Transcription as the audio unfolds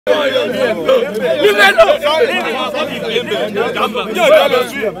Who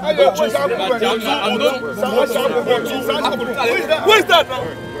is that now?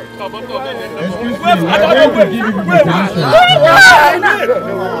 Excuse me, we are going to give you permission.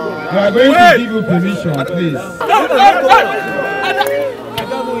 We are going to give you permission, please.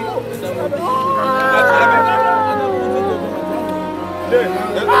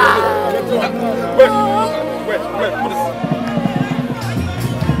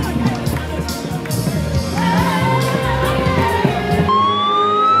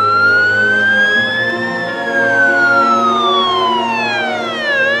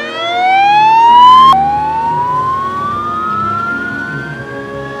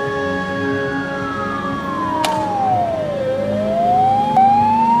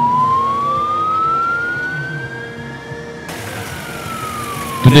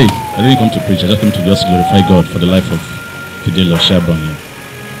 Today, I didn't come to preach, I just came to just glorify God for the life of Fidelio Shabon here.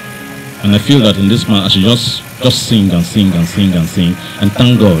 And I feel that in this man, I should just sing and sing and sing and sing and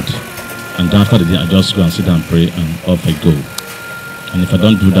thank God. And then after the day, I just go and sit down and pray and off I go. And if I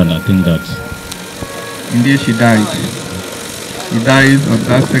don't do that, I think that... Indeed, she died. She died on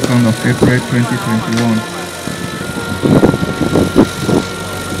that 2nd of April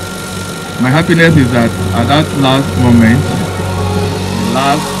 2021. My happiness is that at that last moment,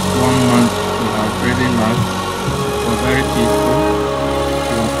 last 1 month to our trading last was very peaceful.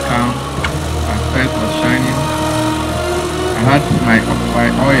 It was calm. Our face was shining. I had my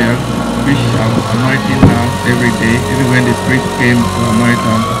oil, which I was anointing her every day. Even when the priest came to anoint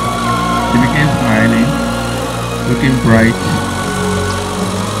her, she became smiling, looking bright,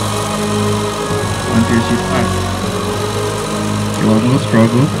 until she passed. There was no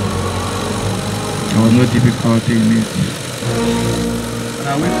struggle. There was no difficulty in it.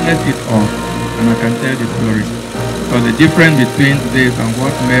 I witnessed it all, and I can tell the story. Because the difference between this and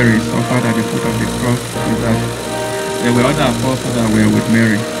what Mary suffered at the foot of the cross is that there were other apostles that were with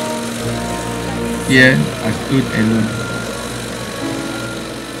Mary. Here, I stood alone.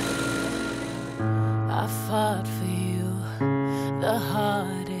 I fought for you the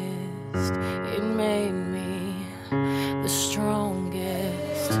hardest. It made me the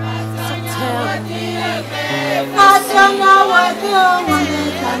strongest. So tell me, I don't know what you want.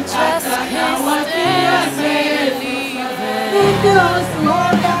 I just can't stand believing it goes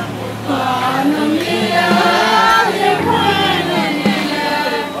more than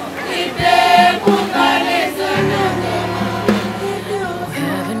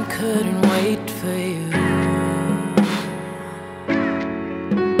heaven couldn't wait for you.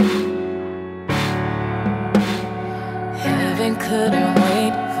 Heaven couldn't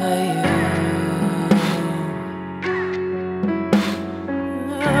wait for you.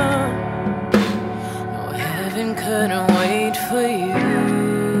 Couldn't wait for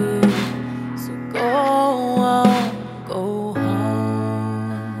you, so go on, go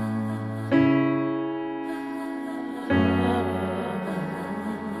home.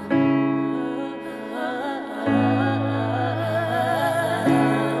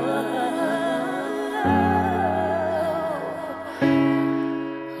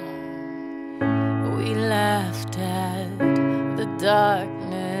 We laughed at the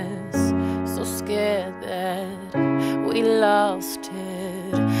darkness, so scared that we lost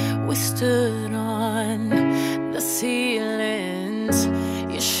it. We stood on the ceilings.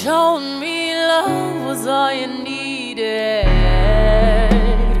 You showed me love was all you needed.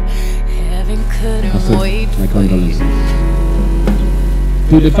 Heaven couldn't wait for you.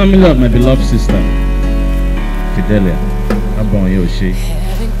 To the family of my beloved sister, Fidelia Abonyoshi,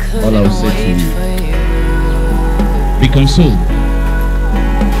 all I will say to you, be consoled.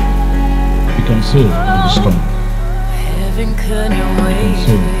 Be consoled and be strong. Heaven couldn't wait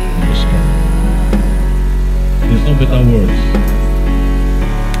for you. There's no better words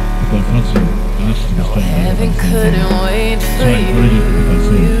to confront you and ask you to be strong. Heaven couldn't wait for you. So I encourage you to be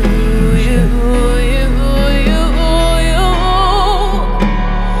consoled.